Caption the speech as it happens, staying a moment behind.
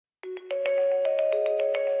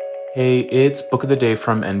Hey, it's Book of the Day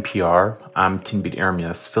from NPR. I'm Tinbit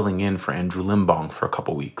Ermias, filling in for Andrew Limbong for a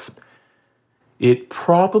couple weeks. It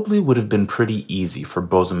probably would have been pretty easy for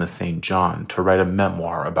Bozoma Saint John to write a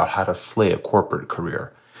memoir about how to slay a corporate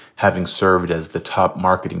career, having served as the top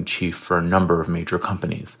marketing chief for a number of major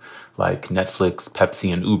companies, like Netflix,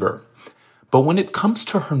 Pepsi, and Uber. But when it comes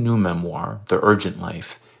to her new memoir, The Urgent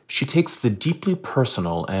Life, she takes the deeply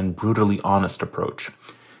personal and brutally honest approach.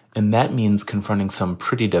 And that means confronting some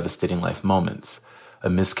pretty devastating life moments. A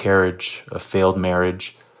miscarriage, a failed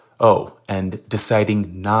marriage, and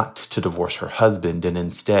deciding not to divorce her husband and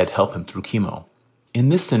instead help him through chemo. In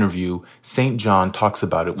this interview, St. John talks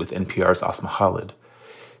about it with NPR's Asma Khalid.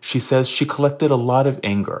 She says she collected a lot of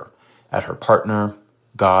anger at her partner,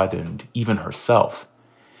 God, and even herself.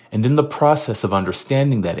 And in the process of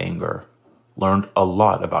understanding that anger, learned a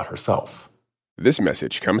lot about herself. This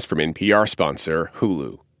message comes from NPR sponsor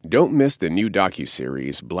Hulu. Don't miss the new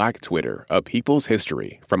docuseries Black Twitter, A People's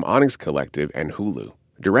History from Onyx Collective and Hulu.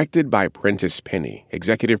 Directed by Prentice Penny,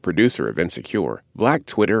 executive producer of Insecure, Black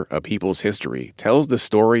Twitter, A People's History tells the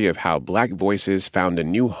story of how Black voices found a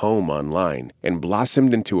new home online and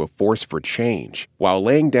blossomed into a force for change while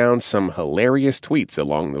laying down some hilarious tweets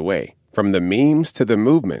along the way. From the memes to the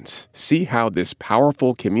movements, see how this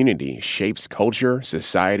powerful community shapes culture,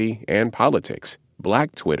 society, and politics.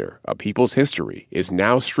 Black Twitter, A People's History is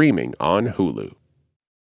now streaming on Hulu.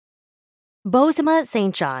 Bozoma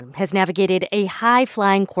Saint John has navigated a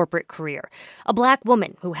high-flying corporate career, a Black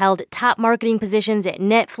woman who held top marketing positions at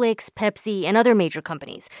Netflix, Pepsi, and other major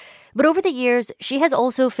companies. But over the years, she has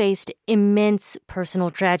also faced immense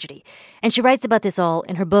personal tragedy, and she writes about this all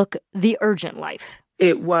in her book, The Urgent Life.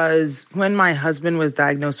 It was when my husband was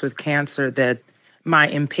diagnosed with cancer that my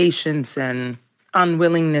impatience and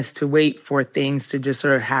unwillingness to wait for things to just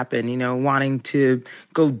sort of happen, wanting to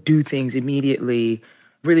go do things immediately,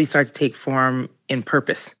 really started to take form in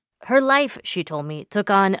purpose. Her life, she told me, took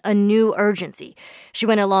on a new urgency. She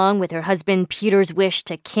went along with her husband Peter's wish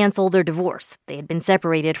to cancel their divorce. They had been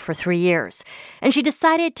separated for 3 years. And she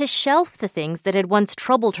decided to shelf the things that had once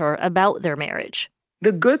troubled her about their marriage.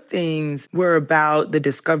 The good things were about the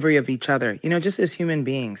discovery of each other, just as human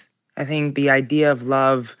beings. I think the idea of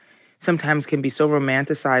love sometimes can be so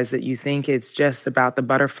romanticized that you think it's just about the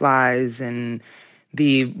butterflies and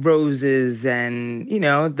the roses and,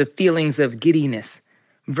 the feelings of giddiness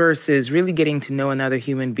versus really getting to know another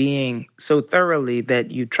human being so thoroughly that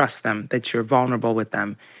you trust them, that you're vulnerable with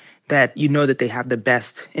them, that you know that they have the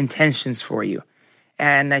best intentions for you.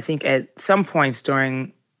 And I think at some points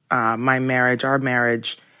during our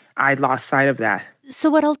marriage, I lost sight of that. So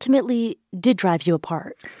what ultimately did drive you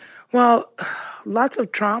apart? Well, lots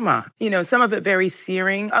of trauma. Some of it very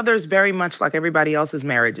searing, others very much like everybody else's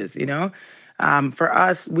marriages, For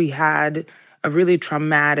us, we had a really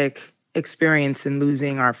traumatic experience in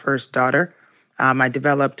losing our first daughter. I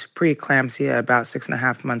developed preeclampsia about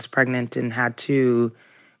 6.5 months pregnant and had to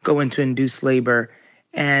go into induced labor.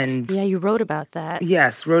 And yeah, you wrote about that.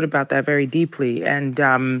 Yes, wrote about that very deeply. And,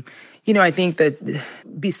 I think that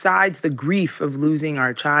besides the grief of losing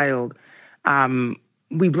our child,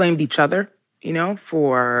 we blamed each other,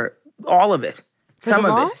 for all of it. For the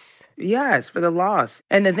loss? Yes, for the loss.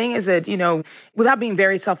 And the thing is that, without being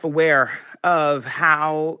very self-aware of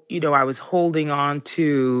how, I was holding on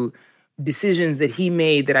to decisions that he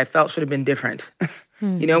made that I felt should have been different,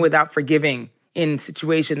 without forgiving in a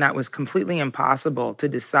situation that was completely impossible to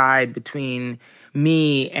decide between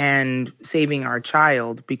me and saving our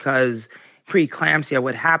child because preeclampsia,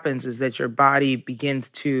 what happens is that your body begins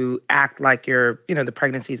to act like the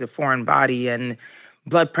pregnancy is a foreign body and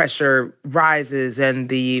blood pressure rises and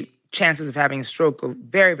the chances of having a stroke are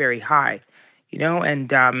very, very high,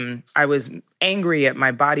 and I was angry at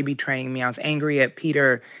my body betraying me. I was angry at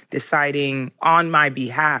Peter deciding on my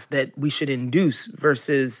behalf that we should induce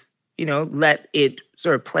versus, let it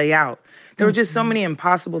sort of play out. There were just so many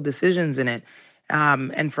impossible decisions in it.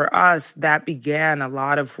 And for us, that began a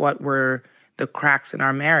lot of what were the cracks in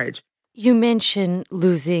our marriage. You mentioned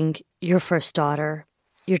losing your first daughter,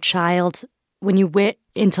 your child, when you went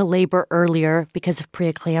into labor earlier because of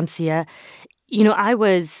preeclampsia. I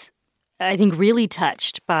was, I think, really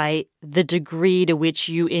touched by the degree to which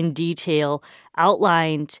you in detail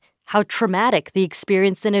outlined how traumatic the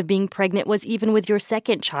experience then of being pregnant was, even with your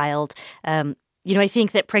second child. I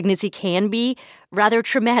think that pregnancy can be rather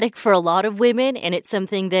traumatic for a lot of women, and it's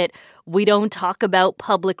something that we don't talk about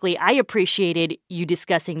publicly. I appreciated you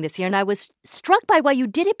discussing this here, and I was struck by why you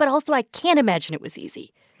did it, but also I can't imagine it was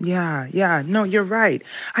easy. Yeah. No, you're right.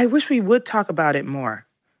 I wish we would talk about it more.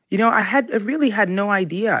 I really had no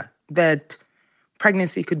idea that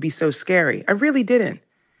pregnancy could be so scary. I really didn't.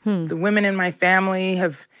 The women in my family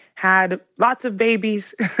have had lots of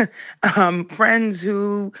babies, friends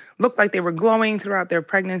who looked like they were glowing throughout their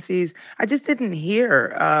pregnancies. I just didn't hear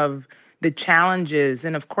of the challenges.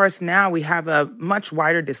 And of course, now we have a much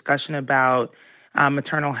wider discussion about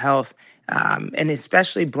maternal health, and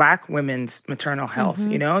especially Black women's maternal health,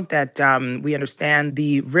 that we understand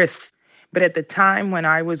the risks. But at the time when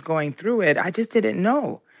I was going through it, I just didn't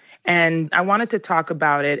know. And I wanted to talk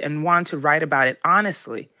about it and want to write about it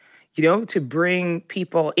honestly, to bring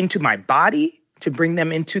people into my body, to bring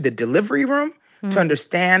them into the delivery room, to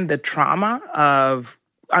understand the trauma of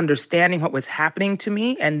understanding what was happening to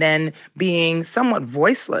me and then being somewhat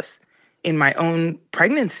voiceless in my own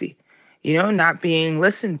pregnancy, not being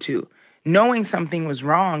listened to, knowing something was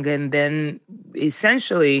wrong and then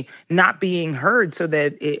essentially not being heard, so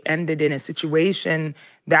that it ended in a situation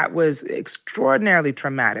that was extraordinarily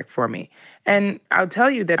traumatic for me. And I'll tell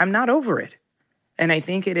you that I'm not over it. And I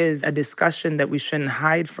think it is a discussion that we shouldn't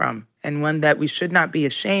hide from and one that we should not be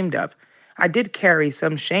ashamed of. I did carry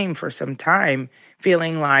some shame for some time,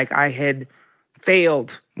 feeling like I had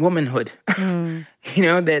failed womanhood,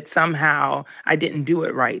 that somehow I didn't do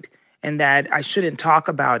it right and that I shouldn't talk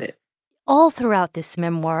about it. All throughout this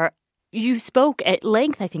memoir, you spoke at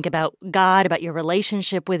length, I think, about God, about your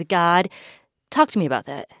relationship with God. Talk to me about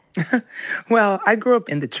that. Well, I grew up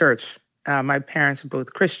in the church. My parents were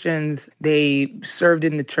both Christians. They served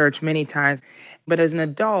in the church many times. But as an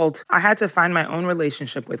adult, I had to find my own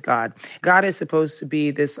relationship with God. God is supposed to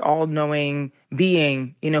be this all-knowing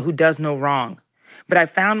being, who does no wrong. But I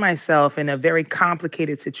found myself in a very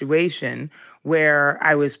complicated situation where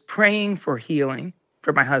I was praying for healing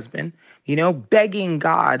for my husband, begging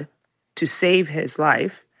God to save his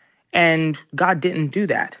life. And God didn't do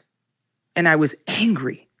that. And I was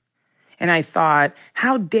angry. And I thought,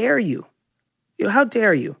 how dare you? How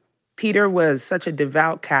dare you? Peter was such a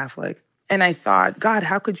devout Catholic. And I thought, God,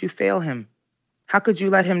 how could you fail him? How could you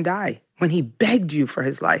let him die when he begged you for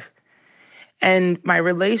his life? And my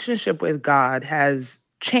relationship with God has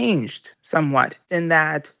changed somewhat in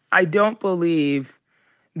that I don't believe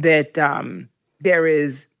that there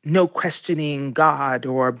is no questioning God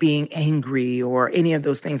or being angry or any of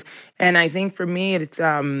those things. And I think for me, it's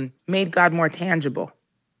made God more tangible,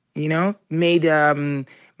 made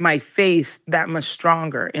my faith that much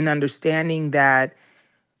stronger in understanding that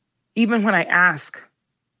even when I ask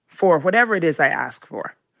for whatever it is I ask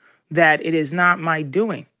for, that it is not my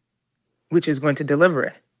doing which is going to deliver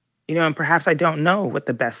it. And perhaps I don't know what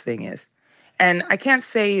the best thing is. And I can't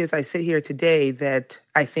say as I sit here today that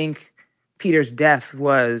I think Peter's death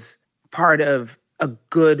was part of a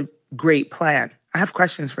good, great plan. I have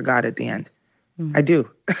questions for God at the end. I do.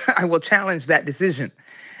 I will challenge that decision.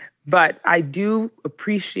 But I do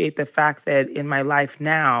appreciate the fact that in my life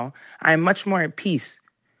now, I'm much more at peace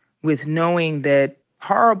with knowing that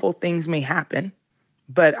horrible things may happen,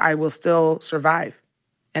 but I will still survive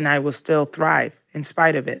and I will still thrive in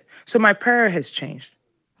spite of it. So my prayer has changed.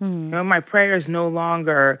 My prayer is no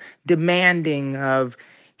longer demanding of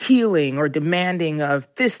healing or demanding of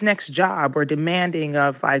this next job or demanding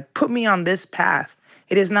of put me on this path.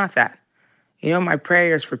 It is not that. My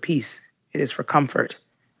prayer is for peace. It is for comfort.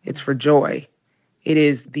 It's for joy. It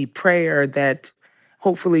is the prayer that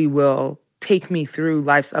hopefully will take me through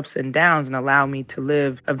life's ups and downs and allow me to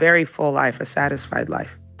live a very full life, a satisfied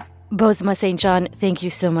life. Bozoma Saint John, thank you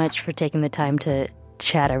so much for taking the time to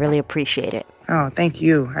chat. I really appreciate it. Oh, thank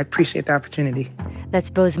you. I appreciate the opportunity. That's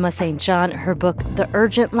Bozoma Saint John. Her book, The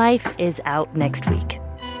Urgent Life, is out next week.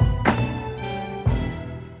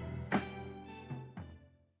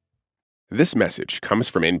 This message comes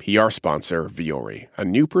from NPR sponsor Vuori, a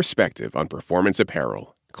new perspective on performance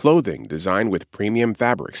apparel. Clothing designed with premium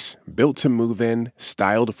fabrics, built to move in,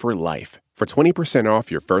 styled for life. For 20% off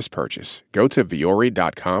your first purchase, go to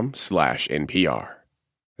vuori.com/NPR.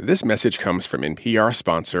 This message comes from NPR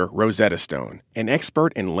sponsor Rosetta Stone, an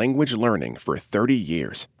expert in language learning for 30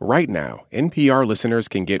 years. Right now, NPR listeners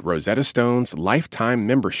can get Rosetta Stone's lifetime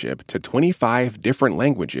membership to 25 different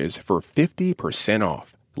languages for 50%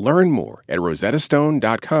 off. Learn more at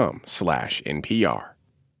rosettastone.com/NPR.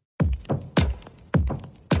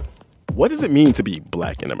 What does it mean to be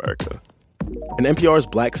Black in America? In NPR's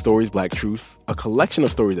Black Stories, Black Truths, a collection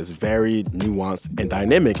of stories as varied, nuanced, and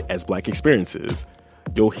dynamic as Black experiences,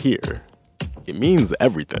 you'll hear it means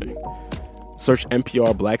everything. Search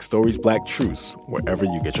NPR Black Stories, Black Truths wherever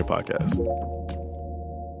you get your podcasts.